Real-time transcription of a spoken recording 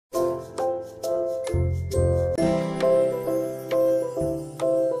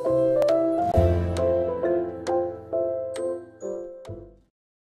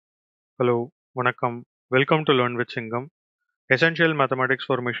Hello, வணக்கம். Welcome to learn with சிங்கம். Essential mathematics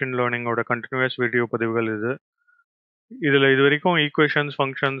for machine லேர்னிங்கோட continuous video பதிவுகள் இது. இதில் இது வரைக்கும் equations,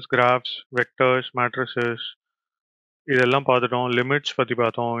 functions, graphs, vectors, matrices இதெல்லாம் பார்த்துட்டோம். லிமிட்ஸ் பற்றி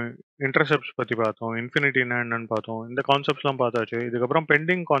பார்த்தோம், இன்டர்செப்ட்ஸ் பற்றி பார்த்தோம், இன்ஃபினிட்டினா என்னன்னு பார்த்தோம். இந்த கான்செப்ட்ஸ்லாம் பார்த்தாச்சு. இதுக்கப்புறம்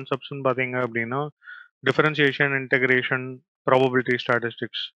பெண்டிங் கான்செப்ட்ஸ்னு பார்த்தீங்க அப்படின்னா டிஃபரன்சியேஷன், இன்டெகிரேஷன், ப்ராபபிலிட்டி,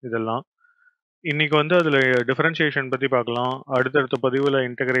 ஸ்டாட்டிஸ்டிக்ஸ் இதெல்லாம். இன்னைக்கு வந்து அதில் டிஃபரன்சியேஷன் பற்றி பார்க்கலாம். அடுத்தடுத்த பதிவில்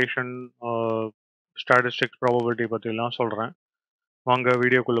இன்டெகிரேஷன், ஸ்டாட்டிஸ்டிக்ஸ், ப்ராபபிலிட்டி பற்றிலாம் சொல்கிறேன். வாங்க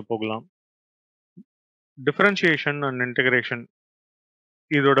வீடியோக்குள்ளே போகலாம். டிஃபரன்சியேஷன் அண்ட் இன்டெகிரேஷன்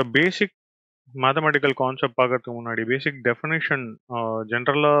இதோட பேசிக் மேத்தமெட்டிக்கல் கான்செப்ட் பார்க்கறதுக்கு முன்னாடி பேசிக் டெஃபினேஷன்,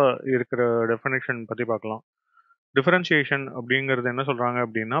 ஜென்ரலாக இருக்கிற டெஃபினேஷன் பற்றி பார்க்கலாம். டிஃபரன்சியேஷன் அப்படிங்கிறது என்ன சொல்கிறாங்க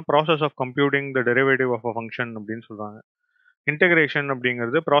அப்படின்னா process of computing the derivative of a function அப்படின்னு சொல்கிறாங்க. இன்டெகிரேஷன்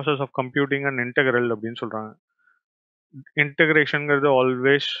அப்படிங்கிறது process of computing and integral அப்படின்னு சொல்கிறாங்க. இன்டெகிரேஷனுங்கிறது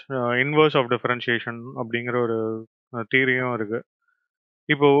ஆல்வேஸ் இன்வர்ஸ் ஆஃப் டிஃபரன்சியேஷன் அப்படிங்கிற ஒரு தியரியும் இருக்கு.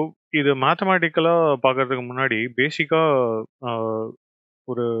 இப்போ இது மேத்தமேட்டிக்கலா பார்க்கறதுக்கு முன்னாடி பேசிக்கா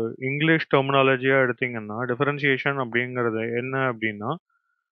ஒரு இங்கிலீஷ் டெர்மினாலஜியா எடுத்தீங்கன்னா டிஃபரன்சியேஷன் அப்படிங்கிறது என்ன அப்படின்னா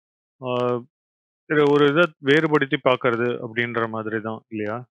இது ஒரு இதை வேறுபடுத்தி பார்க்கறது அப்படின்ற மாதிரி தான்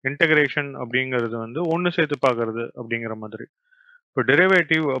இல்லையா. இன்டெகிரேஷன் அப்படிங்கிறது வந்து ஒன்று சேர்த்து பார்க்கறது அப்படிங்கிற மாதிரி. இப்போ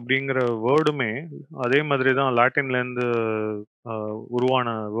டெரிவேட்டிவ் அப்படிங்கிற வேர்டுமே அதே மாதிரி தான், லாட்டின்லேருந்து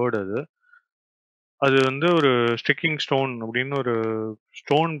உருவான வேர்டு அது. அது வந்து ஒரு ஸ்டிக்கிங் ஸ்டோன் அப்படின்னு ஒரு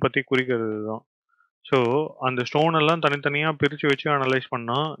ஸ்டோன் பற்றி குறிக்கிறது தான். ஸோ அந்த ஸ்டோன் எல்லாம் தனித்தனியாக பிரித்து வச்சு அனலைஸ்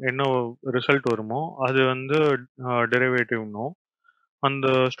பண்ணால் என்ன ரிசல்ட் வருமோ அது வந்து டெரிவேட்டிவ்னும், அந்த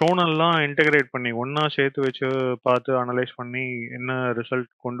ஸ்டோன் எல்லாம் இன்டெகிரேட் பண்ணி ஒன்றா சேர்த்து வச்சு பார்த்து அனலைஸ் பண்ணி என்ன ரிசல்ட்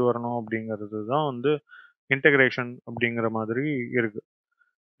கொண்டு வரணும் அப்படிங்கிறது தான் வந்து இன்டெகிரேஷன் அப்படிங்கிற மாதிரி இருக்கு.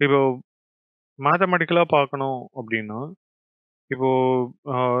 இப்போ மேத்தமெட்டிக்கலாக பார்க்கணும் அப்படின்னா இப்போ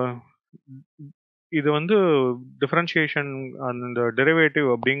இது வந்து டிஃபரன்ஷியேஷன் அந்த டெரிவேட்டிவ்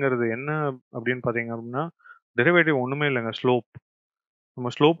அப்படிங்கிறது என்ன அப்படின்னு பார்த்தீங்க அப்படின்னா டெரிவேட்டிவ் ஒன்றுமே இல்லைங்க, ஸ்லோப். நம்ம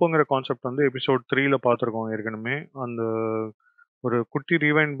ஸ்லோப்புங்கிற கான்செப்ட் வந்து எபிசோட் 3ல பார்த்துருக்கோம் ஏற்கனவே. அந்த ஒரு குட்டி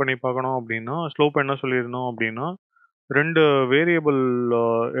ரீவைண்ட் பண்ணி பார்க்கணும் அப்படின்னா ஸ்லோப் என்ன சொல்லியிருந்தோம் அப்படின்னா ரெண்டு வேரியபிள்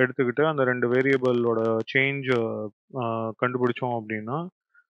எடுத்துக்கிட்டு அந்த ரெண்டு வேரியபிளோட சேஞ்ச் கண்டுபிடிச்சோம் அப்படின்னா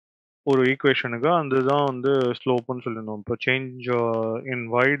ஒரு ஈக்குவேஷனுக்கு அதுதான் வந்து ஸ்லோப்புன்னு சொல்லியிருந்தோம். இப்போ change in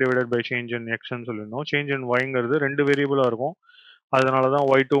Y divided by change in எக்ஸ்ன்னு சொல்லியிருந்தோம். சேஞ்ச் இன் ஒய்ங்கிறது ரெண்டு வேரியபிளாக இருக்கும், அதனால தான்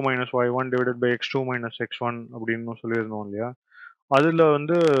Y two minus Y one divided by X two minus X one அப்படின்னு சொல்லியிருந்தோம் இல்லையா. அதில்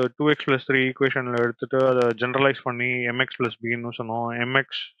வந்து 2x+3 ஈக்குவேஷனில் எடுத்துட்டு அதை ஜென்ரலைஸ் பண்ணி mx + bன்னு சொன்னோம். mx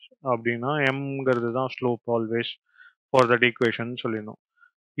அப்படின்னா mங்கிறது தான் slope always for that equation சொல்லியிருந்தோம்.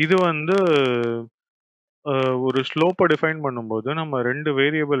 இது வந்து ஒரு ஸ்லோப்பை டிஃபைன் பண்ணும்போது நம்ம ரெண்டு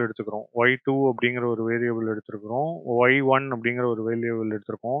வேரியபிள் எடுத்துக்கிறோம். y2 அப்படிங்கிற ஒரு வேரியபிள் எடுத்துருக்கிறோம், y1 அப்படிங்கிற ஒரு வேரியபிள்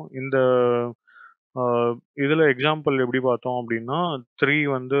எடுத்திருக்கோம். இந்த இதில் எக்ஸாம்பிள் எப்படி பார்த்தோம் அப்படின்னா 3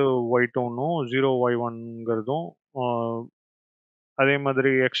 வந்து y2னும் 0 y1ங்கிறதும், அதே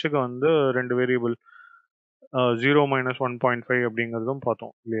மாதிரி எக்ஸுக்கு வந்து ரெண்டு வேரியபிள் 0 - 1.5 அப்படிங்கிறதும்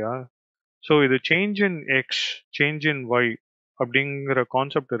பார்த்தோம் இல்லையா. ஸோ இது change in X, change in Y அப்படிங்கிற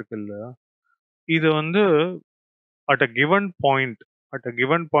கான்செப்ட் இருக்கு இல்லையா. இது வந்து அட் அ கிவன்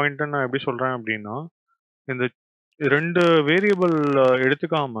பாயிண்ட், நான் எப்படி சொல்கிறேன் அப்படின்னா இந்த ரெண்டு வேரியபிள்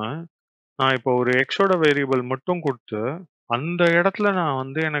எடுத்துக்காம நான் இப்போ ஒரு எக்ஸோட வேரியபிள் மட்டும் கொடுத்து அந்த இடத்துல நான்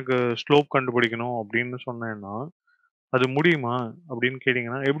வந்து எனக்கு ஸ்லோப் கண்டுபிடிக்கணும் அப்படின்னு சொன்னேன்னா அது முடியுமா அப்படின்னு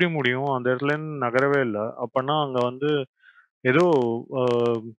கேட்டிங்கன்னா எப்படி முடியும்? அந்த இடத்துல நகரவே இல்லை. அப்போனா அங்கே வந்து ஏதோ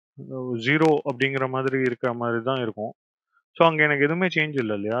 0 அப்படிங்கிற மாதிரி இருக்கிற மாதிரி தான் இருக்கும். ஸோ அங்கே எனக்கு எதுவுமே சேஞ்ச்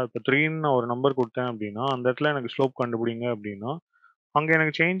இல்லை இல்லையா. இப்போ 3ன்னு நான் ஒரு நம்பர் கொடுத்தேன் அப்படின்னா அந்த இடத்துல எனக்கு ஸ்லோப் கண்டுபிடிங்க அப்படின்னா அங்கே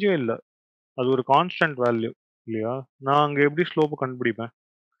எனக்கு சேஞ்சே இல்லை, அது ஒரு கான்ஸ்டன்ட் வேல்யூ இல்லையா. நான் அங்கே எப்படி ஸ்லோப்பு கண்டுபிடிப்பேன்?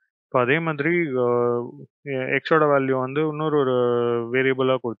 இப்போ அதே மாதிரி எக்ஸோட வேல்யூ வந்து இன்னொரு ஒரு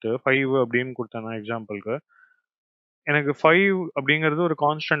வேரியபிளாக கொடுத்து 5 அப்படின்னு கொடுத்தேன் எக்ஸாம்பிளுக்கு. எனக்கு 5 அப்படிங்கிறது ஒரு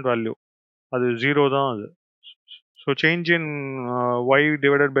கான்ஸ்டன்ட் வேல்யூ, அது 0 தான் அது. So change in Y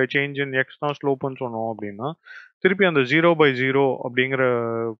divided by change in X தான் ஸ்லோப்புன்னு சொன்னோம் அப்படின்னா திருப்பி அந்த 0/0 அப்படிங்கிற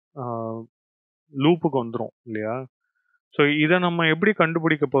லூப்புக்கு வந்துடும் இல்லையா. ஸோ இதை நம்ம எப்படி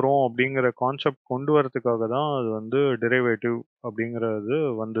கண்டுபிடிக்க போகிறோம் அப்படிங்கிற கான்செப்ட் கொண்டு வரதுக்காக தான் அது வந்து டெரிவேட்டிவ் அப்படிங்கிறது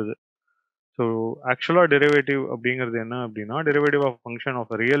வந்தது. ஸோ ஆக்சுவலாக டெரிவேட்டிவ் அப்படிங்கிறது என்ன அப்படின்னா derivative of function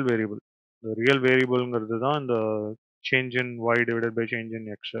of real variable. இந்த ரியல் வேரியபிள்ங்கிறது தான் இந்த change in Y divided by change in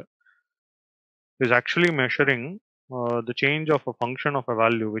X is actually measuring the change of a function of a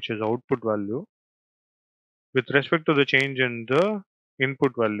value which is output value with respect to the change in the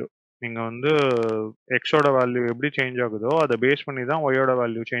input value. நீங்கள் வந்து எக்ஸோட value எப்படி change ஆகுதோ அதை base பண்ணி தான் ஒய்யோட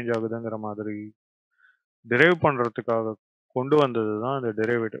value change ஆகுதுங்கிற மாதிரி டிரைவ் பண்ணுறதுக்காக கொண்டு வந்தது தான் இந்த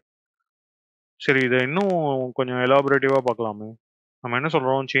டெரிவேட்டிவ். சரி, இதை இன்னும் கொஞ்சம் எலாபரேட்டிவாக பார்க்கலாமே. நம்ம என்ன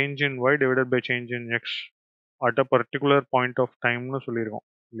சொல்கிறோம், change in Y divided by change in X at a particular point of டைம்னு சொல்லியிருக்கோம்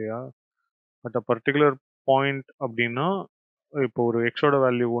இல்லையா? அட் அ பர்டிகுலர் பாயிண்ட் அப்படின்னா, இப்போ ஒரு எக்ஸோட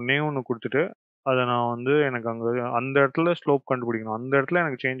வேல்யூ ஒன்னே ஒன்று கொடுத்துட்டு அதை நான் வந்து எனக்கு அங்கே அந்த இடத்துல ஸ்லோப் கண்டுபிடிக்கணும், அந்த இடத்துல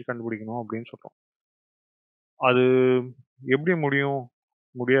எனக்கு சேஞ்ச் கண்டுபிடிக்கணும் அப்படின்னு சொல்கிறோம். அது எப்படி முடியும்?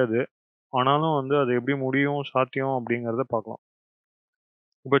 முடியாது. ஆனாலும் வந்து அது எப்படி முடியும், சாத்தியம் அப்படிங்கிறத பார்க்கலாம்.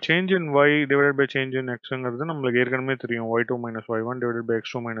 இப்போ change in Y divided by change in எக்ஸுங்கிறது நம்மளுக்கு ஏற்கனவே தெரியும். Y two minus Y one divided by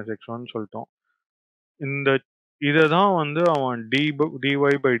X two minus X one சொல்லிட்டோம். இந்த இதை தான் வந்து அவன்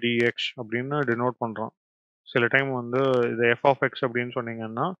டிஒய் பை டிஎக்ஸ் அப்படின்னு டினோட் பண்ணுறான். சில டைம் வந்து இதை எஃப் ஆஃப் எக்ஸ் அப்படின்னு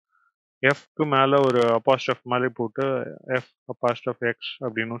சொன்னீங்கன்னா எஃப்க்கு மேலே ஒரு அப்பாஸ்ட்ரஃப் மேலே போட்டு எஃப் அப்பாஸ்ட்ரஃப் எக்ஸ்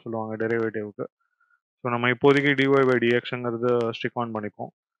அப்படின்னு சொல்லுவாங்க டெரிவேட்டிவ்க்கு. ஸோ நம்ம இப்போதைக்கு டிஒய் பை டிஎக்ஸுங்கிறது ஸ்டிக் ஆன்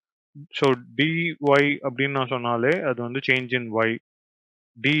பண்ணிப்போம். ஸோ டிஒய் அப்படின்னு நான் சொன்னாலே அது வந்து சேஞ்ச் இன் ஒய்,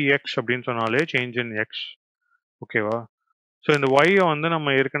 டிஎக்ஸ் அப்படின்னு சொன்னாலே சேஞ்ச் இன் எக்ஸ். ஓகேவா? ஸோ இந்த ஒய்யை வந்து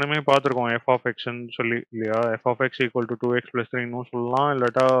நம்ம ஏற்கனவே பார்த்துருக்கோம் எஃப் ஆஃப் எக்ஸ்ன்னு சொல்லி இல்லையா? F of X equal to 2x + 3ன்னு சொல்லலாம்,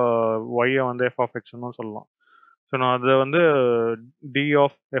 இல்லாட்டா ஒய்யை வந்து எஃப் ஆஃப் எக்ஸ்ன்னு சொல்லலாம். ஸோ நான் அதை வந்து D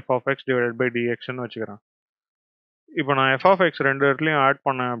of F of X divided by டிஎக்ஸ்ன்னு வச்சுக்கிறேன். இப்போ நான் எஃப் ஆஃப் எக்ஸ் ரெண்டு இடத்துலையும் ஆட்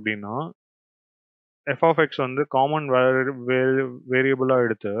பண்ணேன் அப்படின்னா எஃப் ஆஃப் எக்ஸ் வந்து காமன் வேரியபிளாக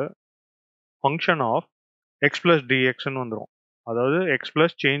எடுத்து ஃபங்க்ஷன் ஆஃப் எக்ஸ் பிளஸ் டிஎக்ஸ்ன்னு வந்துடும். அதாவது X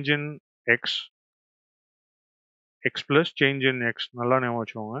plus change in X, X plus change in X நல்லா ஞாபகம்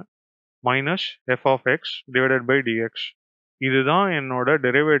வச்சுக்கோங்க, minus F of X divided by dx. இதுதான் என்னோட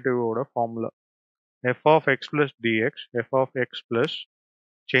டெரிவேட்டிவோட formula. F of X plus dx, F of X plus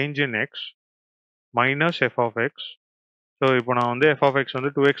change in X minus F of X. So இப்போ நான் வந்து F of X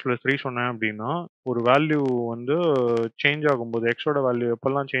வந்து 2x + 3 சொன்னேன் அப்படின்னா ஒரு வேல்யூ வந்து சேஞ்ச் ஆகும்போது எக்ஸோட வேல்யூ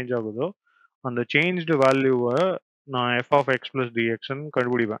எப்பெல்லாம் சேஞ்ச் ஆகுதோ அந்த சேஞ்ச்டு வேல்யூவை நான் எஃப் ஆஃப் எக்ஸ் பிளஸ் டிஎக்ஸ்ன்னு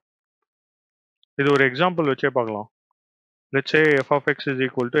கண்டுபிடிப்பேன். இது ஒரு எக்ஸாம்பிள் வச்சே பார்க்கலாம். Let's say F of X is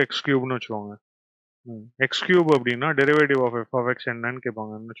equal to X கியூப்னு வச்சுக்கோங்க. எக்ஸ் கியூப் அப்படின்னா derivative of F of X என்னன்னு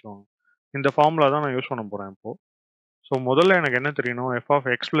கேட்பாங்கன்னு வச்சுக்கோங்க. இந்த ஃபார்முலா தான் நான் யூஸ் பண்ண போகிறேன் இப்போ. ஸோ முதல்ல எனக்கு என்ன தெரியணும், F of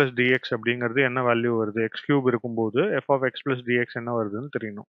X plus dx அப்படிங்கிறது என்ன வேல்யூ வருது, எக்ஸ் கியூப் இருக்கும்போது F of X plus dx என்ன வருதுன்னு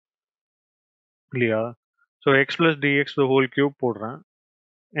தெரியணும் இல்லையா? So X plus dx the whole cube போடுறேன்.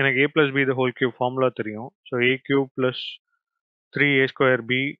 எனக்கு ஏ plus be the whole cube formula தெரியும். So a cube plus 3a square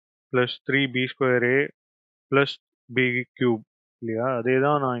B plus 3b square A plus B cube இல்லையா? அதே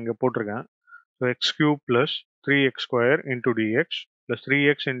தான் நான் இங்கே போட்டிருக்கேன். So X cube plus 3x square into dx plus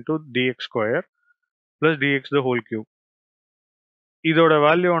 3x into dx square plus dx the whole cube. இதோட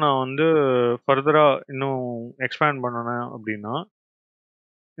value நான் வந்து ஃபர்தராக இன்னும் எக்ஸ்பேண்ட் பண்ணணும் அப்படின்னா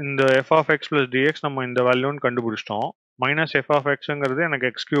இந்த F of X plus dx நம்ம இந்த வேல்யூன்னு கண்டுபிடிச்சிட்டோம். மைனஸ் எஃப் ஆஃப் எக்ஸுங்கிறது எனக்கு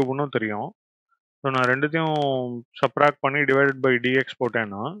எக்ஸ் கியூப்னு தெரியும். ஸோ நான் ரெண்டுத்தையும் சப்ராக்ட் பண்ணி டிவைடட் பை டிஎக்ஸ்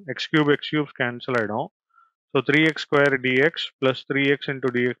போட்டேன்னா எக்ஸ் கியூப்ஸ் கேன்சல் ஆகிடும். So 3x square dx plus 3x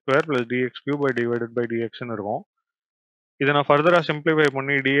into dx square plus dx cube pi divided by டிஎக்ஸ்னு இருக்கும். இதை நான் ஃபர்தராக சிம்பிளிஃபை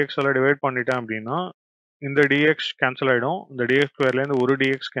பண்ணி டிஎக்ஸ் எல்லாம் டிவைட் பண்ணிட்டேன் அப்படின்னா இந்த டிஎக்ஸ் கேன்சல் ஆகிடும், இந்த டிஎக்ஸ் ஸ்கொயர்லேருந்து ஒரு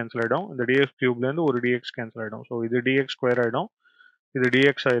டிஎக்ஸ் கேன்சல் ஆகிடும், இந்த டிஎக்ஸ் கியூப்லேருந்து ஒரு டிஎக்ஸ் கேன்சல் ஆகிடும். ஸோ இது டிஎக்ஸ் ஸ்கொயர் ஆகிடும், இது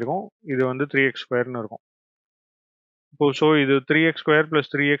டிஎக்ஸ் ஆயிருக்கும், இது வந்து 3x ஸ்கொயர்னு இருக்கும். இப்போ ஸோ இது 3x square plus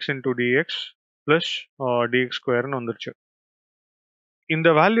 3x into dx plus dx ஸ்கொயர்னு வந்துருச்சு. இந்த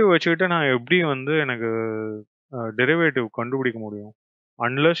வேல்யூ வச்சுக்கிட்டு நான் எப்படி வந்து எனக்கு டெரிவேட்டிவ் கண்டுபிடிக்க முடியும்?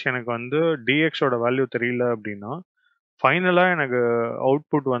 அன்லஸ் எனக்கு வந்து டிஎக்ஸோட வேல்யூ தெரியல அப்படின்னா ஃபைனலாக எனக்கு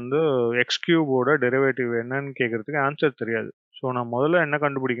அவுட்புட் வந்து எக்ஸ் கியூபோட டெரிவேட்டிவ் என்னன்னு கேட்கறதுக்கு ஆன்சர் தெரியாது. ஸோ நான் முதல்ல என்ன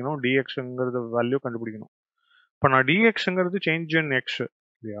கண்டுபிடிக்கணும், டிஎக்ஸுங்கிறது வேல்யூ கண்டுபிடிக்கணும். இப்போ நான் டிஎக்ஸுங்கிறது சேஞ்ச் இன் எக்ஸ்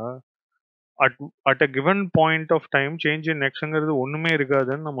இல்லையா? At a given point of time change in எக்ஸுங்கிறது ஒன்றுமே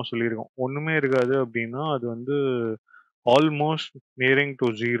இருக்காதுன்னு நம்ம சொல்லியிருக்கோம். ஒன்றுமே இருக்காது அப்படின்னா அது வந்து ஆல்மோஸ்ட் நியரிங் டு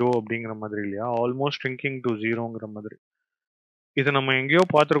ஜீரோ அப்படிங்கிற மாதிரி இல்லையா? ஆல்மோஸ்ட் ட்ரிங்கிங் டு ஜீரோங்கிற மாதிரி. இது நம்ம எங்கேயோ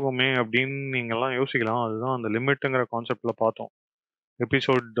பார்த்துருக்கோமே அப்படின்னு நீங்கள்லாம் யோசிக்கலாம். அதுதான் அந்த லிமிட்டுங்கிற கான்செப்டில் பார்த்தோம்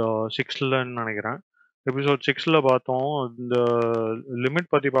எபிசோட் 6லன்னு நினைக்கிறேன். எபிசோட் 6ல் பார்த்தோம். இந்த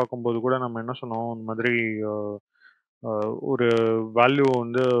லிமிட் பற்றி பார்க்கும்போது கூட நம்ம என்ன சொன்னோம், இந்த மாதிரி ஒரு வேல்யூ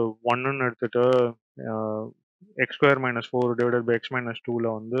வந்து 1ன்னு எடுத்துட்டு X square minus 4 divided by X minus 2ல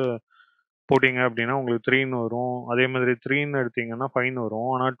வந்து போட்டிங்க அப்படின்னா உங்களுக்கு 3ன்னு வரும். அதே மாதிரி 3ன்னு எடுத்தீங்கன்னா 5ன்னு வரும்.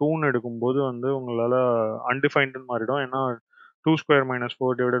 ஆனால் 2ன்னு எடுக்கும்போது வந்து உங்களால் அன்டிஃபைன்டுன்னு மாறிடும். ஏன்னா 2 square minus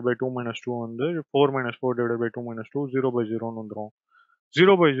 4 divided by 2 minus 2 வந்து 4 மைனஸ் 4 டிவைடட் பை 2 மைனஸ் 2 0/0ன்னு வந்துடும்.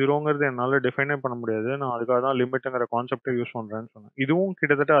 0/0ங்கிறது என்னால் டிஃபைனே பண்ண முடியாது. நான் அதுக்காக தான் லிமிட்டுங்கிற கான்செப்டை யூஸ் பண்ணுறேன்னு சொன்னேன். இதுவும்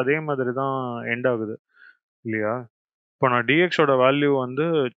கிட்டத்தட்ட அதே மாதிரி தான் எண்ட் ஆகுது இல்லையா? இப்போ நான் டிஎக்ஸோட வேல்யூ வந்து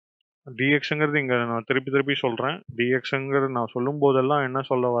டிஎக்ஸுங்கிறது இங்கே நான் திருப்பி திருப்பி சொல்கிறேன். டிஎக்ஸுங்கிறது நான் சொல்லும் போதெல்லாம் என்ன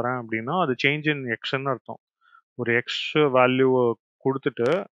சொல்ல வரேன் அப்படின்னா அது சேஞ்ச் இன் எக்ஸ்ன்னு அர்த்தம். ஒரு எக்ஸ் வேல்யூவை கொடுத்துட்டு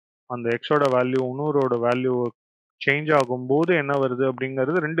அந்த எக்ஸோட வேல்யூ இன்னொருவோட வேல்யூ சேஞ்ச் ஆகும்போது என்ன வருது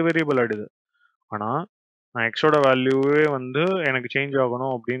அப்படிங்கிறது 2 வேரியபிள் ஆயிடுது. ஆனா நான் எக்ஸோட வேல்யூவே வந்து எனக்கு சேஞ்ச்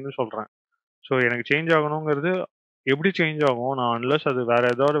ஆகணும் அப்படின்னு சொல்றேன். ஸோ எனக்கு சேஞ்ச் ஆகணுங்கிறது எப்படி சேஞ்ச் ஆகும்? நான் அன்லெஸ் அது வேற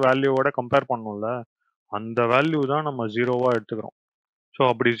ஏதாவது வேல்யூவோட கம்பேர் பண்ணணும்ல. அந்த வேல்யூ தான் நம்ம 0வா எடுத்துக்கிறோம். ஸோ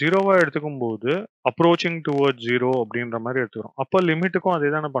அப்படி 0வா எடுத்துக்கும்போது அப்ரோச்சிங் டுவர்ட்ஸ் 0 அப்படின்ற மாதிரி எடுத்துக்கிறோம். அப்போ லிமிட்டுக்கும்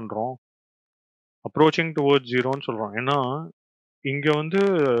அதே தானே பண்றோம். அப்ரோச்சிங் டுவர்ட்ஸ் 0ன்னு சொல்றோம். ஏன்னா இங்க வந்து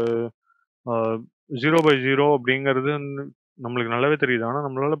 0/0 அப்படிங்கிறது நம்மளுக்கு நல்லாவே தெரியுது. ஆனா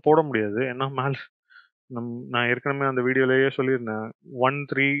நம்மளால போட முடியாது. ஏன்னா மேல நான் ஏற்கனவே அந்த வீடியோலயே சொல்லியிருந்தேன். 1,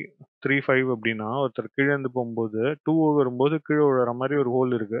 3, 3, 5 அப்படின்னா ஒருத்தர் கீழ இருந்து போகும்போது 2 வரும்போது கீழ விழுற மாதிரி ஒரு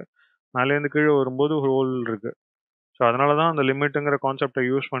ஹோல் இருக்கு. மேலே இருந்து கீழ வரும்போது ஒரு ஹோல் இருக்கு. ஸோ அதனால தான் அந்த லிமிட்டுங்கிற கான்செப்டை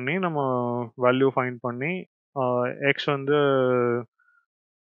யூஸ் பண்ணி நம்ம வேல்யூ ஃபைண்ட் பண்ணி எக்ஸ் வந்து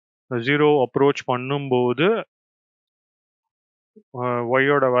 0 அப்ரோச் பண்ணும்போது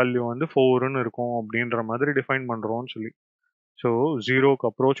ஒய்யோட வேல்யூ வந்து 4ன்னு இருக்கும் அப்படின்ற மாதிரி டிஃபைன் பண்றோம்னு சொல்லி. ஸோ 0க்கு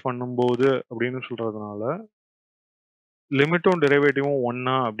அப்ரோச் பண்ணும்போது அப்படின்னு சொல்றதுனால லிமிட்டும் டெரிவேட்டிவும்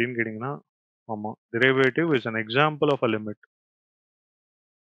ஒன்னா அப்படின்னு கேட்டிங்கன்னா ஆமா. Derivative is an example of a limit.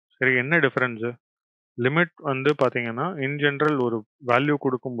 சரி, என்ன டிஃபரன்ஸ்? லிமிட் வந்து பாத்தீங்கன்னா இன் ஜெனரல் ஒரு வேல்யூ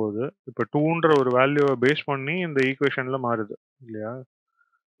கொடுக்கும்போது இப்போ 2ன்ற ஒரு வேல்யூவை பேஸ் பண்ணி இந்த ஈக்குவேஷன்ல மாறுது இல்லையா?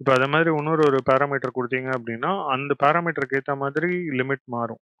 இப்போ அதே மாதிரி இன்னொரு ஒரு பேராமீட்டர் கொடுத்தீங்க அப்படின்னா அந்த பேராமீட்டருக்கு ஏற்ற மாதிரி லிமிட்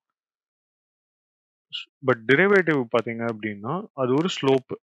மாறும். பட் டெரிவேட்டிவ் பாத்தீங்க அப்படின்னா அது ஒரு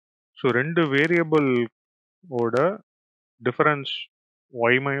ஸ்லோப். ஸோ 2 வேரியபிள் ஓட difference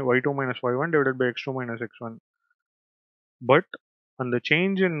y2 minus y1 divided by x2 minus x1. But அந்த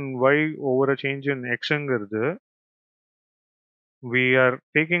change in y over a change in xங்கிறது we are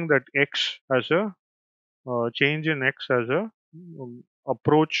taking that x as a change in x as a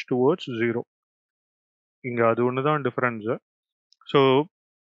approach towards 0. இங்க அது ஒன்று தான் difference. So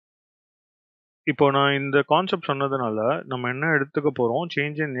இப்போ நான் இந்த concept சொன்னதுனால நம்ம என்ன எடுத்துக்க போறோம்?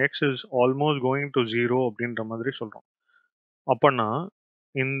 Change in X is almost going to 0 அப்படின்ற மாதிரி சொல்றோம். அப்பனா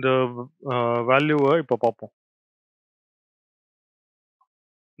இந்த வேல்யூவை இப்போ பார்ப்போம்.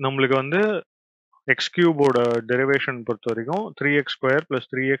 நம்மளுக்கு வந்து எக்ஸ் கியூபோட டெரிவேஷன் பொறுத்த வரைக்கும் 3x²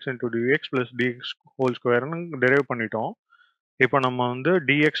 + 3x × dx + dx whole ஸ்கொயர்னு டெரைவ் பண்ணிட்டோம். இப்போ நம்ம வந்து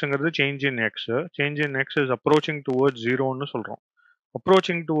dxங்கிறது change in X. Change in X is approaching towards 0ன்னு சொல்றோம்.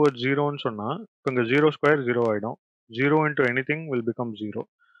 அப்ரோச்சிங் டுவர்ட்ஸ் 0ன்னு சொன்னா இப்போ இங்க 0² 0 ஆயிடும். 0 into anything will become 0.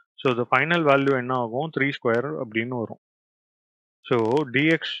 So the final value என்ன ஆகும்? 3² அப்படின்னு வரும். So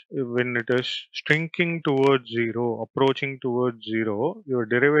dx when it is shrinking towards 0, approaching towards 0, your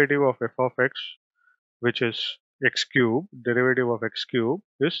derivative of f of x, which is x cube, derivative of x cube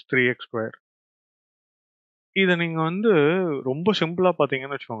is 3x². இதை நீங்க வந்து ரொம்ப சிம்பிளா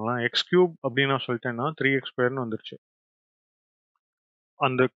பாத்தீங்கன்னு வச்சுக்கோங்களேன். எக்ஸ் கியூப் அப்படின்னு நான் சொல்லிட்டேன்னா 3x²ன்னு வந்துருச்சு.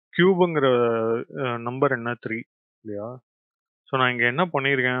 அந்த கியூபுங்கிற நம்பர் என்ன? 3 இல்லையா? ஸோ நான் இங்க என்ன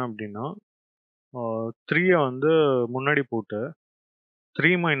பண்ணியிருக்கேன் அப்படின்னா 3யை வந்து முன்னாடி போட்டு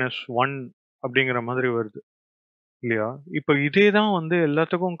 3 - 1 அப்படிங்கிற மாதிரி வருது இல்லையா? இப்போ இதே தான் வந்து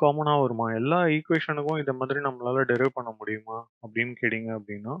எல்லாத்துக்கும் காமனா வருமா? எல்லா ஈக்குவேஷனுக்கும் இந்த மாதிரி நம்மளால டெரைவ் பண்ண முடியுமா அப்படின்னு கேட்டீங்க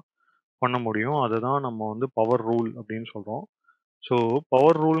அப்படின்னா பண்ண முடியும். அதுதான் நம்ம வந்து பவர் ரூல் அப்படின்னு சொல்றோம். ஸோ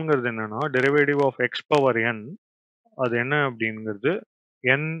பவர் ரூல்ங்கிறது என்னன்னா derivative of X power n, அது என்ன அப்படிங்கிறது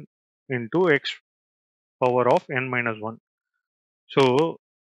n into X power of n - 1. So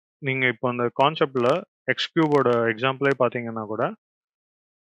நீங்க இப்போ அந்த கான்செப்ட்ல எக்ஸ் கியூபோட எக்ஸாம்பிளே பார்த்தீங்கன்னா கூட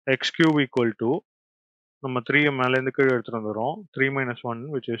எக்ஸ் கியூப் ஈக்குவல் டு நம்ம 3 மேலேருந்து கீழே எடுத்துட்டு வந்துடுறோம். 3 - 1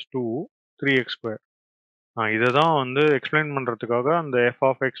 which is 2, 3x². இதை தான் வந்து எக்ஸ்பிளைன் பண்ணுறதுக்காக அந்த F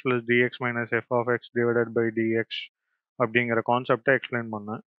of X plus dx minus F of X divided by dx அப்படிங்கிற கான்செப்டை எக்ஸ்பிளைன்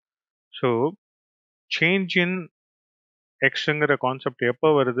பண்ணேன். ஸோ சேஞ்ச் இன் எக்ஸுங்கிற கான்செப்ட் எப்போ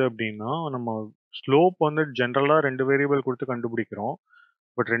வருது அப்படின்னா நம்ம ஸ்லோப் வந்து ஜென்ரலாக 2 வேரியபிள் கொடுத்து கண்டுபிடிக்கிறோம்.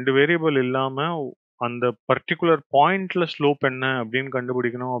 பட் 2 வேரியபிள் இல்லாமல் அந்த பர்டிகுலர் பாயிண்ட்ல ஸ்லோப் என்ன அப்படின்னு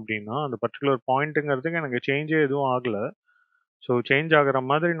கண்டுபிடிக்கணும் அப்படின்னா அந்த பர்டிகுலர் பாயிண்ட்டுங்கிறதுக்கு எனக்கு சேஞ்சே எதுவும் ஆகலை. ஸோ சேஞ்ச் ஆகிற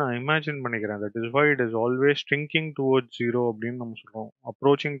மாதிரி நான் இமேஜின் பண்ணிக்கிறேன். That is why it is always shrinking towards 0 அப்படின்னு நம்ம சொல்கிறோம்.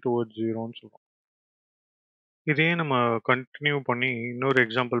 அப்ரோச்சிங் டுவர்ட்ஸ் 0ன்னு சொல்கிறோம். இதே நம்ம கண்டினியூ பண்ணி இன்னொரு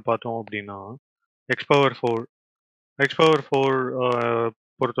எக்ஸாம்பிள் பார்த்தோம் அப்படின்னா x⁴. x⁴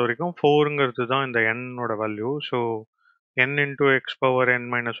 பொறுத்த வரைக்கும் 4ங்கிறது தான் இந்த n-ஓட value. So n into x⁴n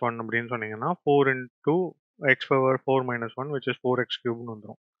 - 1 அப்படின்னு சொன்னீங்கன்னா 4 into x⁴ - 1 which is 4x³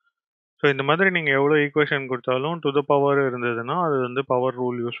 வந்துடும். ஸோ இந்த மாதிரி நீங்கள் எவ்வளோ ஈக்குவேஷன் கொடுத்தாலும் டு த பவர் இருந்ததுன்னா அது வந்து பவர்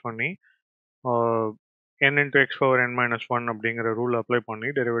ரூல் யூஸ் பண்ணி n into x⁴n - 1 அப்படிங்கிற ரூல் அப்ளை பண்ணி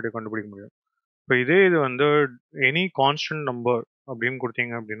டெரிவேட்டிவ் கண்டுபிடிக்க முடியும். இப்போ இதே இது வந்து எனி கான்ஸ்டன்ட் நம்பர் அப்படின்னு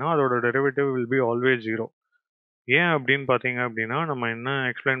கொடுத்தீங்க அப்படின்னா அதோட டெரிவேட்டிவ் வில் பி ஆல்வேஸ் 0. ஏன் அப்படின்னு பார்த்தீங்க அப்படின்னா, நம்ம என்ன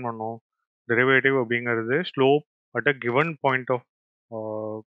எக்ஸ்பிளைன் பண்ணோம்? டெரிவேட்டிவ் அப்படிங்கிறது slope at a given point of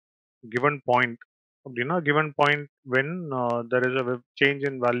given point அப்படின்னா, given point when there is a change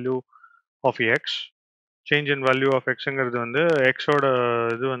in value of X. Change in value of எக்ஸுங்கிறது வந்து எக்ஸோட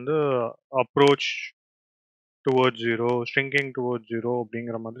இது வந்து approach towards zero, shrinking towards zero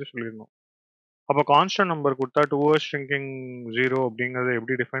அப்படிங்கிற மாதிரி சொல்லியிருந்தோம். அப்போ கான்ஸ்டன்ட் நம்பர் கொடுத்தா டுவர்ட்ஸ் ஷ்ரிங்கிங் ஜீரோ அப்படிங்கிறத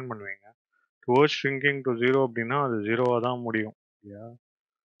எப்படி டிஃபைன் பண்ணுவீங்க? டுவர்ட்ஸ் ஷ்ரிங்கிங் டு ஜீரோ அப்படின்னா அது ஜீரோவாக தான் முடியும் இல்லையா?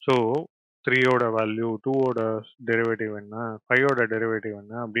 ஸோ த்ரீயோட வேல்யூ, டூவோட டெரிவேட்டிவ் என்ன, ஃபைவோட டெரிவேட்டிவ்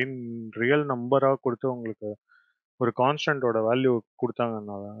என்ன அப்படின்னு ரியல் நம்பராக கொடுத்து உங்களுக்கு ஒரு கான்ஸ்டன்ட்டோட வேல்யூ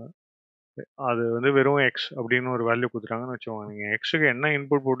கொடுத்தாங்கன்னா அது வந்து வெறும் எக்ஸ் அப்படின்னு ஒரு வேல்யூ கொடுத்துட்டாங்கன்னு வச்சுக்கோங்க. நீங்கள் எக்ஸுக்கு என்ன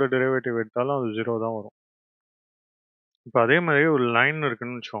இன்புட் போட்டு டெரிவேட்டிவ் எடுத்தாலும் அது ஜீரோ தான் வரும். இப்போ அதே மாதிரி ஒரு லைன்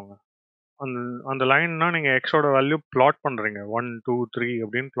இருக்குன்னு வச்சுக்கோங்க. அந்த அந்த லைன்னா நீங்கள் எக்ஸோட வேல்யூ பிளாட் பண்ணுறீங்க, 1 2 3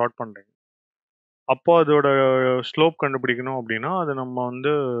 அப்படின்னு பிளாட் பண்ணுறீங்க. அப்போ அதோட ஸ்லோப் கண்டுபிடிக்கணும் அப்படின்னா அது நம்ம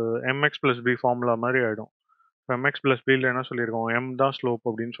வந்து எம்எக்ஸ் பிளஸ் பி ஃபார்முலா மாதிரி ஆகிடும். இப்போ எம்எக்ஸ் பிளஸ் பியில் என்ன சொல்லியிருக்கோம்? எம் தான் ஸ்லோப்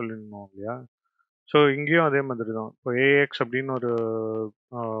அப்படின்னு சொல்லியிருந்தோம் இல்லையா? ஸோ இங்கேயும் அதே மாதிரி தான். இப்போ ஏஎக்ஸ் அப்படின்னு ஒரு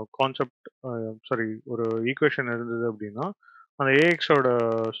கான்செப்ட், சாரி, ஒரு ஈக்குவேஷன் இருந்தது அப்படின்னா அந்த ஏஎக்ஸோட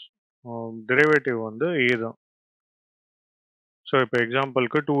டெரிவேட்டிவ் வந்து ஏ தான். ஸோ இப்போ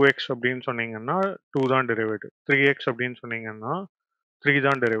எக்ஸாம்பிளுக்கு 2x அப்படின்னு சொன்னீங்கன்னா 2 தான் டெரிவேட்டிவ். 3x அப்படின்னு சொன்னீங்கன்னா 3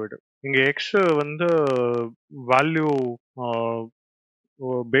 தான் டெரிவேட்டிவ். இங்கே எக்ஸ் வந்து வேல்யூ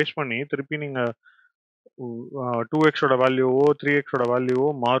பேஸ் பண்ணி திருப்பி நீங்கள் 2xோட வேல்யூவோ 3xோட வேல்யூவோ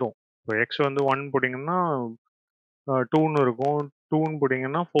மாறும். இப்போ எக்ஸ் வந்து 1 போட்டிங்கன்னா 2ன்னு இருக்கும், 2ன்னு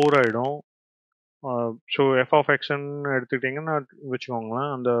போட்டிங்கன்னா 4 ஆகிடும். ஸோ எஃப் ஆஃப் எக்ஸ்ன்னு எடுத்துக்கிட்டிங்கன்னா வச்சுக்கோங்களேன்,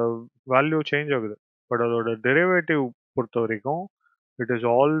 அந்த வேல்யூ சேஞ்ச் ஆகுது. பட் அதோட டெரிவேட்டிவ் பொறுத்த வரைக்கும் இட் இஸ்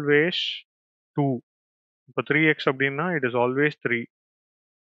ஆல்வேஸ் 2. இப்போ 3x அப்படின்னா இட் இஸ் ஆல்வேஸ் 3.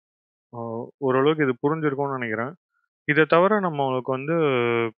 ஓரளவுக்கு இது புரிஞ்சிருக்கும்னு நினைக்கிறேன். இதை தவிர நம்மளுக்கு வந்து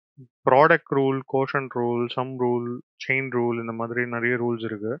product rule, quotient rule, some rule, chain rule இந்த மாதிரி நிறைய ரூல்ஸ்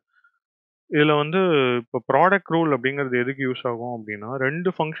இருக்கு. இதில் வந்து இப்போ ப்ராடக்ட் ரூல் அப்படிங்கிறது எதுக்கு யூஸ் ஆகும் அப்படின்னா,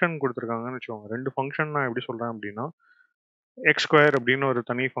 2 ஃபங்க்ஷன் கொடுத்துருக்காங்கன்னு வச்சுக்கோங்க. 2 ஃபங்க்ஷன் நான் எப்படி சொல்கிறேன் அப்படின்னா, எக்ஸ் ஸ்கொயர் அப்படின்னு ஒரு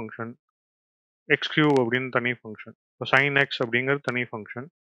தனி ஃபங்க்ஷன், எக்ஸ் கியூப் அப்படின்னு தனி ஃபங்க்ஷன், இப்போ சைன் எக்ஸ் அப்படிங்கிறது தனி ஃபங்க்ஷன்,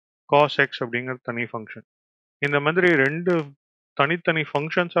 காஸ் எக்ஸ் அப்படிங்கிறது தனி ஃபங்க்ஷன். இந்த மாதிரி 2 தனித்தனி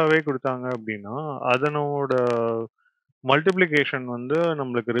ஃபங்க்ஷன்ஸாகவே கொடுத்தாங்க அப்படின்னா அதனோட மல்டிப்ளிகேஷன் வந்து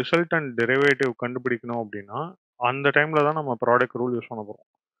நம்மளுக்கு ரிசல்டன்ட் டெரிவேட்டிவ் கண்டுபிடிக்கணும் அப்படின்னா அந்த டைமில் தான் நம்ம ப்ராடக்ட் ரூல் யூஸ் பண்ண போகிறோம்.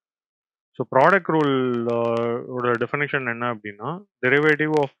 ஸோ ப்ராடக்ட் ரூல் ஓட டெஃபினிஷன் என்ன அப்படின்னா,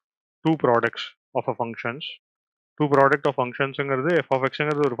 derivative of two products of a functions. Two product of ஃபங்க்ஷன்ஸுங்கிறது F of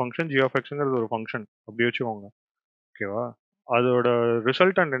எக்ஸுங்கிறது ஒரு ஃபங்க்ஷன், ஜி ஆஃப் எக்ஸுங்கிறது ஒரு ஃபங்க்ஷன் அப்படி வச்சுக்கோங்க. ஓகேவா? அதோட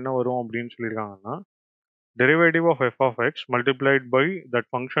ரிசல்டன்ட் என்ன வரும் அப்படின்னு சொல்லியிருக்காங்கன்னா, derivative of f of x multiplied by that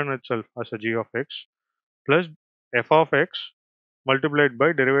function itself as a g of x plus f of x multiplied by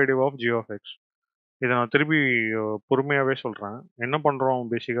derivative of g of x. இதை நான் திருப்பி பொறுமையாகவே சொல்கிறேன். என்ன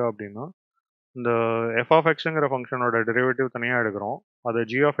பண்ணுறோம் பேசிக்காக அப்படின்னா, இந்த எஃப் ஆஃப் எக்ஸுங்கிற ஃபங்க்ஷனோட டெரிவேட்டிவ் தனியாக எடுக்கிறோம், அதை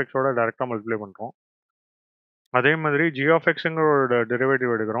ஜி ஆஃப் எக்ஸோட டேரெக்டாக மல்டிப்ளை பண்ணுறோம். அதே மாதிரி ஜி ஆஃப் எக்ஸுங்களோட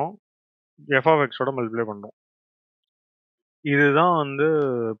டெரிவேட்டிவ் எடுக்கிறோம், எஃப் ஆஃப் எக்ஸோட மல்டிப்ளை பண்ணுறோம். இதுதான் வந்து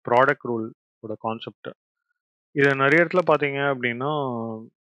ப்ராடக்ட் ரூலோட கான்செப்ட். இதை நிறைய இடத்துல பார்த்தீங்க அப்படின்னா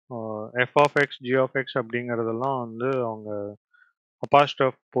F of X, G of X அப்படிங்கிறதெல்லாம் வந்து அவங்க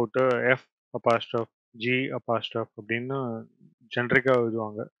அப்பாஸ்டஃப் போட்டு எஃப் அப்பாஸ்டஃப், ஜி அப்பாஸ்டஃப் அப்படின்னு ஜென்ரிக்காக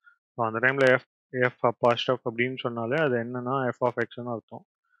எழுதுவாங்க. ஸோ அந்த டைமில் எஃப் எஃப் அப்பாஸ்டஃப் அப்படின்னு சொன்னாலே அது என்னன்னா எஃப் ஆஃப் எக்ஸ்னு அர்த்தம்.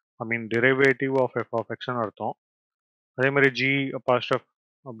 ஐ மீன் டெரிவேட்டிவ் ஆஃப் எஃப் ஆஃப் எக்ஸ்னு அர்த்தம். அதே மாதிரி ஜி அப்பாஸ்டஃப்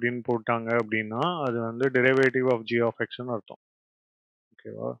அப்படின்னு போட்டாங்க அப்படின்னா அது வந்து டெரிவேட்டிவ் ஆஃப் ஜி ஆஃப் எக்ஸ்னு அர்த்தம்.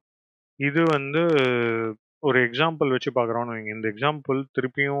 ஓகேவா? இது வந்து ஒரு எக்ஸாம்பிள் வச்சு பார்க்குறோன்னு வைங்க. இந்த எக்ஸாம்பிள்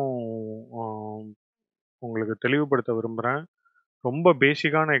திருப்பியும் உங்களுக்கு தெளிவுபடுத்த விரும்புகிறேன். ரொம்ப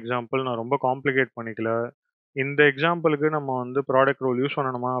பேசிக்கான எக்ஸாம்பிள், நான் ரொம்ப காம்ப்ளிகேட் பண்ணிக்கல. இந்த எக்ஸாம்பிளுக்கு நம்ம வந்து ப்ராடக்ட் ரூல் யூஸ்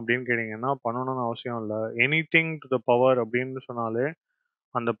பண்ணணுமா அப்படின்னு கேட்டிங்கன்னா பண்ணணும்னு அவசியம் இல்லை. எனிதிங் டு த பவர் அப்படின்னு சொன்னாலே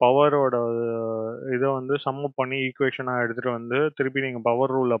அந்த பவரோட இதை வந்து சம் பண்ணி ஈக்குவேஷனாக எடுத்துகிட்டு வந்து திருப்பி நீங்கள்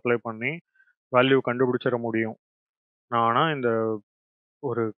பவர் ரூல் அப்ளை பண்ணி வேல்யூ கண்டுபிடிச்சிட முடியும். நான் ஆனால் இந்த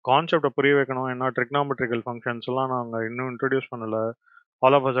ஒரு கான்செப்டை புரிய வைக்கணும். ஏன்னா ட்ரிக்னாமெட்ரிக்கல் ஃபங்க்ஷன்ஸ்லாம் நாங்கள் இன்னும் இன்ட்ரடியூஸ் பண்ணலை.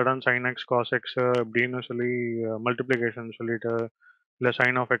 All of a sudden sine x cos X அப்படின்னு சொல்லி மல்டிப்ளிகேஷன் சொல்லிட்டு இல்லை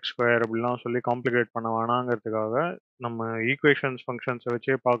சைன் ஆஃப் எக்ஸ் ஸ்கொயர் அப்படிலாம் சொல்லி காம்ப்ளிகேட் பண்ண வேணாங்கிறதுக்காக நம்ம ஈக்குவேஷன்ஸ் ஃபங்க்ஷன்ஸை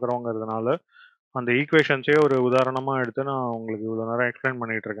வச்சே பார்க்குறோங்கிறதுனால அந்த ஈக்குவேஷன்ஸே ஒரு உதாரணமாக எடுத்து நான் உங்களுக்கு இவ்வளோ நேரம் எக்ஸ்பிளைன்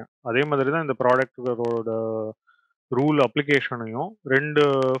பண்ணிட்டு இருக்கேன். அதே மாதிரி தான் இந்த ப்ராடக்டோட rule அப்ளிகேஷனையும் 2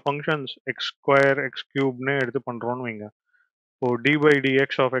 functions X square X கியூப்னே எடுத்து பண்ணுறோன்னு வைங்க. இப்போ D by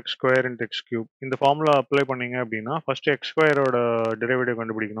dx of X square int X cube இந்த ஃபார்முலா அப்ளை பண்ணீங்க அப்படின்னா ஃபர்ஸ்ட் எக்ஸ் ஸ்கொயரோட டெரிவேட்டிவ்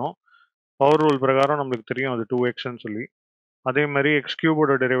கண்டுபிடிக்கணும். பவர் ரூல் பிரகாரம் நம்மளுக்கு தெரியும் அது 2xன்னு சொல்லி. அதே மாதிரி எக்ஸ்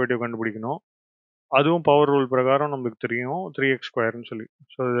கியூபோட டெரிவேட்டிவ் கண்டுபிடிக்கணும். அதுவும் பவர் ரூல் பிரகாரம் நம்மளுக்கு தெரியும் 3x ஸ்கொயர்னு சொல்லி.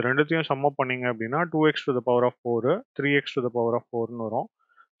 ஸோ இது ரெண்டுத்தையும் சம் அப் பண்ணீங்க அப்படின்னா 2x to the power of 4 3x to the power of 4ன்னு வரும்.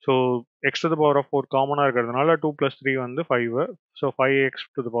 So X to the power of 4 காமனாக இருக்கிறதுனால 2 + 3 வந்து 5. So 5x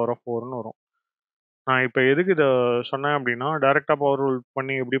to the power of 4ன்னு வரும். நான் இப்போ எதுக்கு இதை சொன்னேன் அப்படின்னா, டைரெக்டாக பவர் ரூல்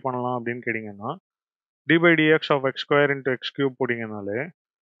பண்ணி எப்படி பண்ணலாம் அப்படின்னு கேட்டிங்கன்னா, d/dx of X square into X cube போட்டிங்கனாலே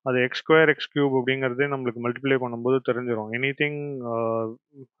அது எக்ஸ் ஸ்கொயர் எக்ஸ் கியூப் அப்படிங்கிறதே நம்மளுக்கு மல்டிப்ளை பண்ணும்போது தெரிஞ்சிடும். Anything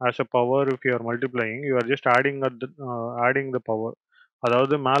as a power if you are multiplying you are just adding the power.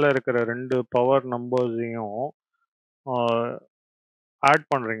 அதாவது மேலே இருக்கிற ரெண்டு பவர் நம்பர்ஸையும் ஆட்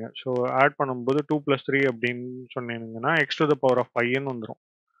பண்ணுறீங்க. ஸோ ஆட் பண்ணும்போது 2 + 3 அப்படின்னு சொன்னீங்கன்னா X to the power of 5ன்னு வந்துடும்.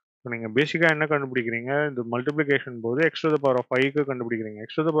 ஸோ நீங்கள் பேசிக்காக என்ன கண்டுபிடிக்கிறீங்க, இந்த மல்டிப்ளிகேஷன் போது X to the power of 5க்கு கண்டுபிடிக்கிறீங்க.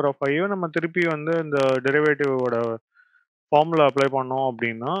 X to the power of 5 நம்ம திருப்பி வந்து இந்த டெரிவேட்டிவோட ஃபார்முலா அப்ளை பண்ணோம்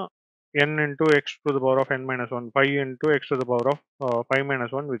அப்படின்னா n into x to the power of n minus 1 5 into x to the power of 5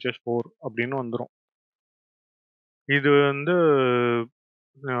 minus 1 which is 4 அப்படின்னு வந்துடும். இது வந்து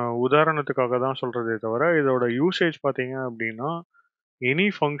உதாரணத்துக்காக தான் சொல்றதே தவிர இதோட யூசேஜ் பார்த்தீங்க அப்படின்னா எனி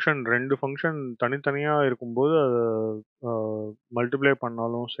ஃபங்க்ஷன் ரெண்டு ஃபங்க்ஷன் தனித்தனியாக இருக்கும்போது அதை மல்டிப்ளை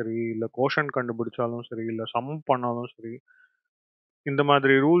பண்ணாலும் சரி, இல்லை கோஷன் கண்டுபிடிச்சாலும் சரி, இல்லை சம் பண்ணாலும் சரி, இந்த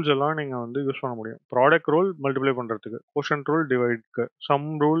மாதிரி ரூல்ஸ் எல்லாம் நீங்கள் வந்து யூஸ் பண்ண முடியும். ப்ராடக்ட் ரூல் மல்டிப்ளை பண்ணுறதுக்கு, கோஷன் ரூல் டிவைட்க்கு, சம்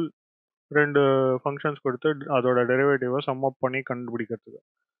ரூல் ரெண்டு ஃபங்க்ஷன்ஸ் கொடுத்து அதோட டெரிவேட்டிவை சம் அப் பண்ணி கண்டுபிடிக்கிறதுக்கு.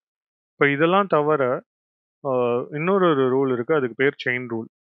 இப்போ இதெல்லாம் தவிர இன்னொரு ரூல் இருக்குது, அதுக்கு பேர் செயின் ரூல்.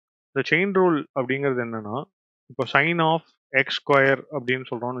 இந்த செயின் ரூல் அப்படிங்கிறது என்னன்னா, இப்போ சைன் ஆஃப் எக்ஸ் ஸ்கொயர் அப்படின்னு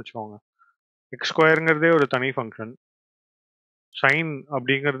சொல்கிறோம்னு வச்சுக்கோங்க. எக்ஸ் ஸ்கொயருங்கிறதே ஒரு தனி ஃபங்க்ஷன், சைன்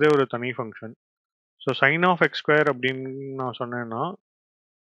அப்படிங்கிறதே ஒரு தனி function. So sign of X square அப்படின்னு நான் சொன்னேன்னா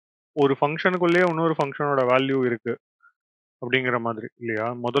ஒரு ஃபங்க்ஷனுக்குள்ளேயே இன்னொரு ஃபங்க்ஷனோட வேல்யூ இருக்குது அப்படிங்கிற மாதிரி இல்லையா.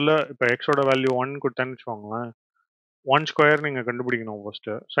 முதல்ல இப்போ எக்ஸோட வேல்யூ 1 கொடுத்தேன்னு வச்சுக்கோங்களேன், 1 ஸ்கொயர் நீங்கள் கண்டுபிடிக்கணும்.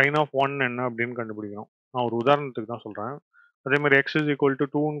 ஃபர்ஸ்ட்டு சைன் ஆஃப் 1 என்ன அப்படின்னு கண்டுபிடிக்கணும். நான் ஒரு உதாரணத்துக்கு தான் சொல்கிறேன். அதே மாதிரி எக்ஸ் இஸ் ஈக்குவல் டு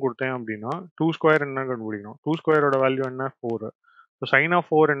 2ன்னு கொடுத்தேன் அப்படின்னா 2 ஸ்கொயர் என்ன கண்டுபிடிக்கணும். 2 ஸ்கொயரோட வேல்யூ என்ன, 4. ஸோ சைன் ஆஃப்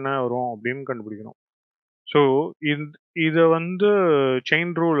 4 என்ன வரும் அப்படின்னு கண்டுபிடிக்கணும். ஸோ இதை வந்து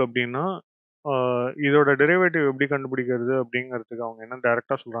செயின் ரூல் அப்படின்னா இதோட டெரிவேட்டிவ் எப்படி கண்டுபிடிக்கிறது அப்படிங்கிறதுக்கு அவங்க என்ன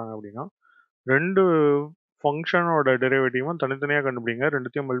டைரெக்டாக சொல்கிறாங்க அப்படின்னா, ரெண்டு ஃபங்க்ஷனோட டெரிவேட்டிவும் தனித்தனியாக கண்டுபிடிங்க,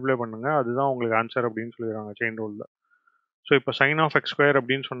 ரெண்டுத்தையும் மல்டிப்ளை பண்ணுங்க, அதுதான் உங்களுக்கு ஆன்சர் அப்படின்னு சொல்லிடுறாங்க செயின் ரூலில். ஸோ இப்போ சைன் ஆஃப் எக்ஸ் ஸ்கொயர்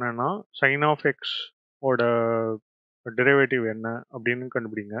அப்படின்னு சொன்னேன்னா சைன் ஆஃப் எக்ஸ் ஓட டெரிவேட்டிவ் என்ன அப்படின்னு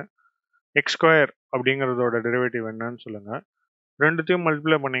கண்டுபிடிங்க, எக்ஸ் ஸ்கொயர் அப்படிங்கிறதோட டெரிவேட்டிவ் என்னன்னு சொல்லுங்க, ரெண்டுத்தையும்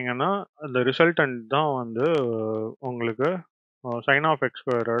மல்டிப்ளை பண்ணீங்கன்னா அந்த ரிசல்டன்ட் தான் வந்து உங்களுக்கு சைன் ஆஃப் எக்ஸ்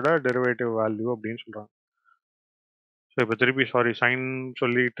ஸ்கொயரோட டெரிவேட்டிவ் வேல்யூ அப்படின்னு சொல்கிறாங்க. ஸோ இப்போ திருப்பி சைன்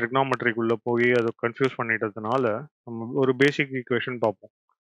சொல்லி ட்ரிக்னாமெட்ரிக்குள்ளே போய் அதை கன்ஃபியூஸ் பண்ணிட்டதுனால நம்ம ஒரு பேசிக் ஈக்குவேஷன் பார்ப்போம்.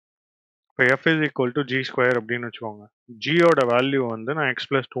 இப்போ F is equal to G square அப்படின்னு வச்சுக்கோங்க. ஜியோட வேல்யூ வந்து நான் எக்ஸ்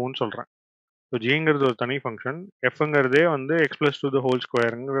ப்ளஸ் டூன்னு சொல்கிறேன். ஸோ ஜிங்கிறது ஒரு தனி ஃபங்க்ஷன், எஃப்ங்கிறதே வந்து X plus two the whole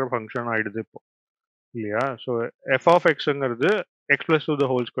ஸ்கொயருங்கிற function ஆகிடுது இப்போ இல்லையா. So F of எக்ஸுங்கிறது X plus two the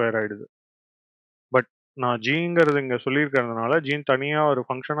whole square ஆகிடுது. பட் நான் ஜிங்கிறது இங்கே சொல்லியிருக்கிறதுனால ஜின் தனியாக ஒரு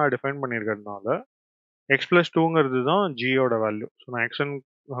ஃபங்க்ஷனாக டிஃபைன் பண்ணியிருக்கிறதுனால எக்ஸ் ப்ளஸ் டூங்கிறது தான் ஜியோட வேல்யூ. ஸோ நான் எக்ஸ்என்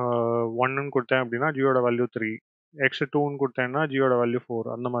 1ன்னு கொடுத்தேன் அப்படின்னா ஜியோட வேல்யூ 3, எக்ஸ் 2ன்னு கொடுத்தேன்னா ஜியோட வேல்யூ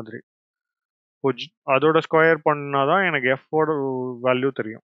 4, அந்த மாதிரி. இப்போ அதோட ஸ்கொயர் பண்ணால் தான் எனக்கு எஃப்போட வேல்யூ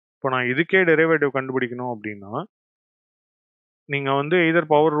தெரியும். இப்போ நான் இதுக்கே டெரிவேட்டிவ் கண்டுபிடிக்கணும் அப்படின்னா நீங்கள் வந்து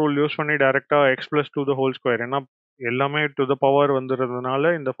எய்தர் பவர் ரூல் யூஸ் பண்ணி டைரெக்டாக X plus two the whole square, ஏன்னா எல்லாமே டு த பவர்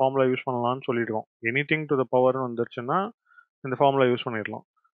வந்துடுறதுனால இந்த ஃபார்முலா யூஸ் பண்ணலாம்னு சொல்லிடுவோம். எனி திங் டு த பவர்னு வந்துருச்சுன்னா இந்த ஃபார்முலா யூஸ் பண்ணிடலாம்.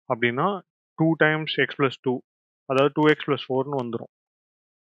 அப்படின்னா 2 டைம்ஸ் எக்ஸ் ப்ளஸ் டூ, அதாவது 2x + 4ன்னு வந்துடும்.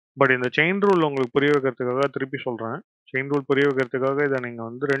 பட் இந்த செயின் ரூல் உங்களுக்கு புரிய வைக்கிறதுக்காக திருப்பி சொல்கிறேன். செயின் ரூல் புரிய வைக்கிறதுக்காக இதை நீங்கள்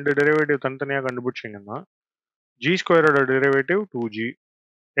வந்து ரெண்டு டெரிவேட்டிவ் தனித்தனியாக கண்டுபிடிச்சிங்கன்னா ஜி ஸ்கொயரோட derivative 2g,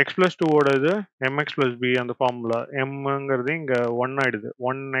 X plus டூவோடது MX plus B, அந்த ஃபார்முலா எம்ங்கிறது இங்கே 1 ஆகிடுது,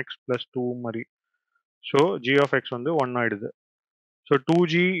 1x + 2 மாதிரி. ஸோ ஜி ஆஃப் எக்ஸ் வந்து 1 ஆகிடுது. ஸோ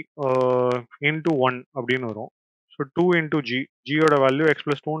 2g இன்ட்டு 1 அப்படின்னு வரும். So 2 into G, ஜியோட value X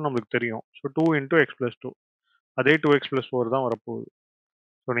plus டூன்னு நம்மளுக்கு தெரியும். So 2 into X plus two, அதே 2x + 4 தான் வரப்போகுது.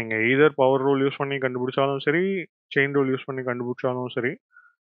 ஸோ நீங்கள் எய்தர் பவர் ரூல் யூஸ் பண்ணி கண்டுபிடிச்சாலும் சரி, செயின் ரூல் யூஸ் பண்ணி கண்டுபிடிச்சாலும் சரி,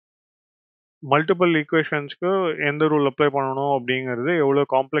 மல்டிபிள் ஈக்குவேஷன்ஸ்க்கு எந்த ரூல் அப்ளை பண்ணணும் அப்படிங்கிறது எவ்வளோ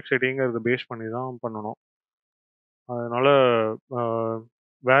காம்ப்ளெக்சிட்டிங்கிறது பேஸ் பண்ணி தான் பண்ணணும். அதனால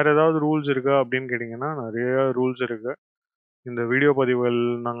வேற ஏதாவது ரூல்ஸ் இருக்கா அப்படின்னு கேட்டிங்கன்னா நிறைய ரூல்ஸ் இருக்கு. இந்த வீடியோ பதிவுகள்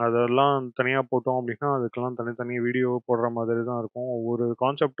நாங்கள் அதெல்லாம் தனியாக போட்டோம் அப்படின்னா அதுக்கெல்லாம் தனித்தனி வீடியோ போடுற மாதிரி தான் இருக்கும். ஒவ்வொரு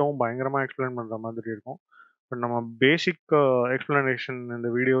கான்செப்டும் பயங்கரமாக எக்ஸ்பிளைன் பண்ணுற மாதிரி இருக்கும். பட் நம்ம பேசிக் எக்ஸ்பிளனேஷன் இந்த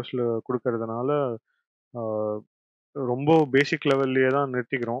வீடியோஸில் கொடுக்கறதுனால ரொம்ப பேசிக் லெவல்லையே தான்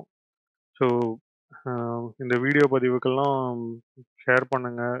நிறுத்திக்கிறோம். ஸோ ஸோ இந்த வீடியோ பதிவுக்கெல்லாம் ஷேர்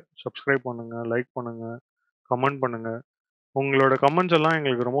பண்ணுங்க, சப்ஸ்கிரைப் பண்ணுங்க, லைக் பண்ணுங்க, கமெண்ட் பண்ணுங்க. உங்களோட கமெண்ட்ஸ் எல்லாம்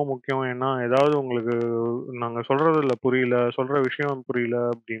எங்களுக்கு ரொம்ப முக்கியம். ஏன்னா, ஏதாவது உங்களுக்கு நாங்க சொல்றதுல புரியல, சொல்ற விஷயம் புரியல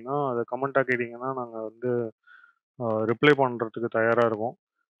அப்படின்னா, அத கமெண்ட்டா கேட்டீங்கன்னா, நாங்க வந்து ரிப்ளை பண்றதுக்கு தயாரா இருக்கோம்.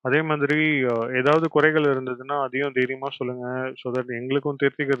 அதே மாதிரி ஏதாவது குறைகள் இருந்ததுன்னா, அதையும் தைரியமா சொல்லுங்க. ஸோ தட் எங்களுக்கும்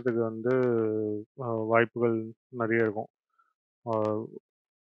திருத்திக்கிறதுக்கு வந்து வாய்ப்புகள் நெறைய இருக்கும். அ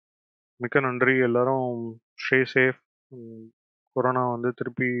மிக்க நன்றி. எல்லாரும் ஸ்டே சேஃப். ம். கொரோனா வந்து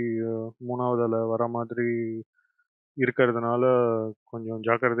திருப்பி 3வது அல வர மாதிரி இருக்கிறதுனால கொஞ்சம்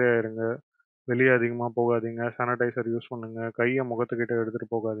ஜாக்கிரதையா இருங்க. வெளிய அதிகமா போகாதீங்க. சானிடைசர் யூஸ் பண்ணுங்க. கைய முகத்துக்கிட்ட எடுத்துட்டு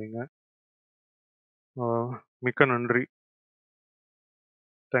போகாதீங்க. அ மிக்க நன்றி.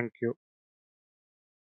 Thank you.